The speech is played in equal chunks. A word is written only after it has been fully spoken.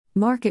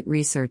Market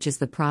research is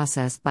the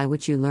process by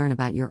which you learn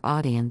about your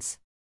audience.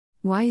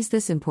 Why is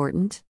this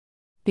important?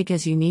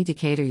 Because you need to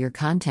cater your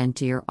content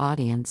to your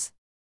audience.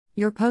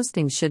 Your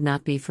postings should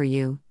not be for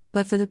you,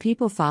 but for the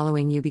people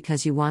following you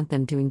because you want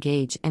them to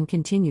engage and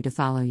continue to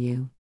follow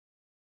you.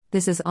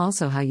 This is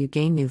also how you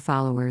gain new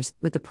followers,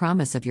 with the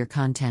promise of your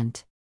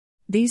content.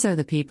 These are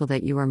the people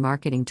that you are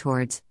marketing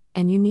towards,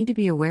 and you need to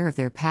be aware of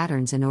their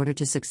patterns in order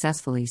to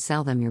successfully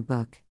sell them your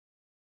book.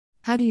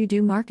 How do you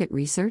do market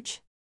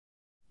research?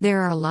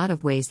 There are a lot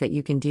of ways that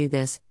you can do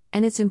this,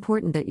 and it's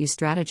important that you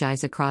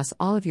strategize across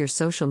all of your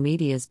social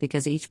medias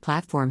because each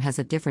platform has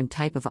a different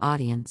type of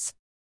audience.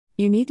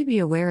 You need to be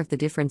aware of the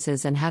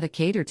differences and how to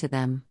cater to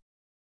them.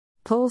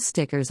 Poll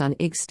stickers on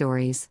IG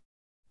Stories.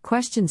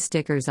 Question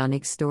stickers on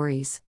IG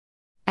Stories.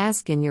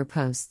 Ask in your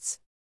posts.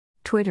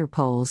 Twitter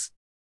polls.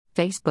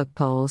 Facebook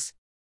polls.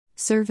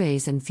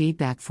 Surveys and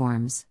feedback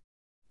forms.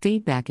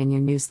 Feedback in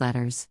your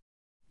newsletters.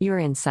 Your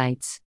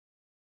insights.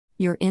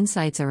 Your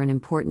insights are an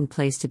important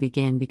place to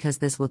begin because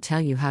this will tell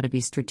you how to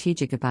be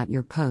strategic about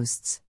your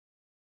posts.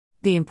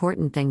 The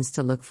important things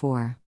to look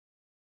for.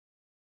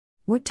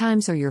 What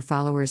times are your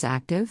followers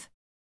active?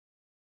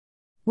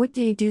 What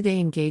day do they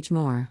engage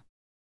more?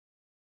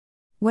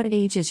 What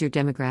age is your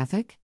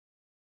demographic?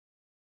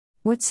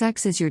 What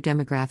sex is your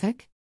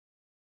demographic?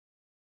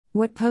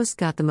 What post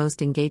got the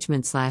most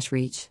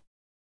engagement/reach?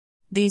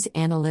 These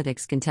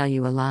analytics can tell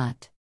you a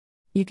lot.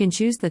 You can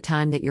choose the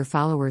time that your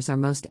followers are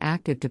most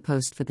active to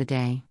post for the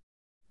day.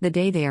 The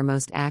day they are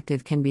most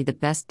active can be the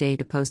best day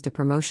to post a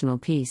promotional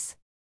piece.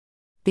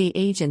 The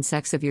age and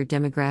sex of your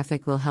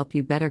demographic will help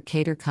you better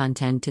cater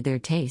content to their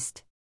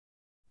taste.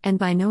 And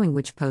by knowing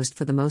which post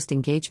for the most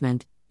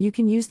engagement, you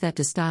can use that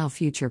to style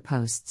future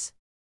posts.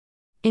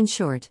 In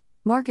short,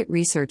 market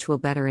research will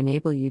better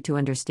enable you to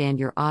understand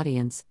your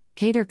audience,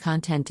 cater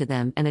content to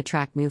them, and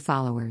attract new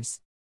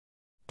followers.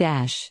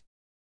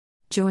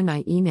 Join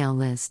my email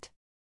list.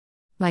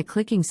 By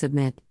clicking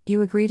Submit,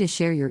 you agree to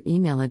share your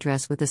email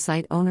address with the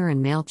site owner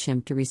and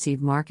MailChimp to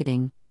receive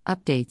marketing,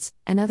 updates,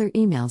 and other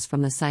emails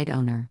from the site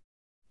owner.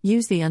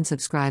 Use the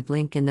unsubscribe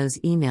link in those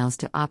emails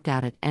to opt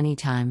out at any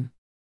time.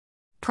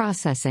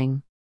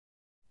 Processing.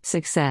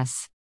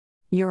 Success.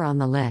 You're on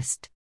the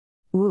list.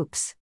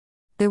 Whoops.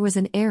 There was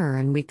an error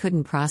and we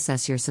couldn't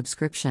process your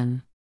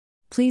subscription.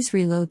 Please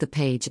reload the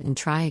page and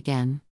try again.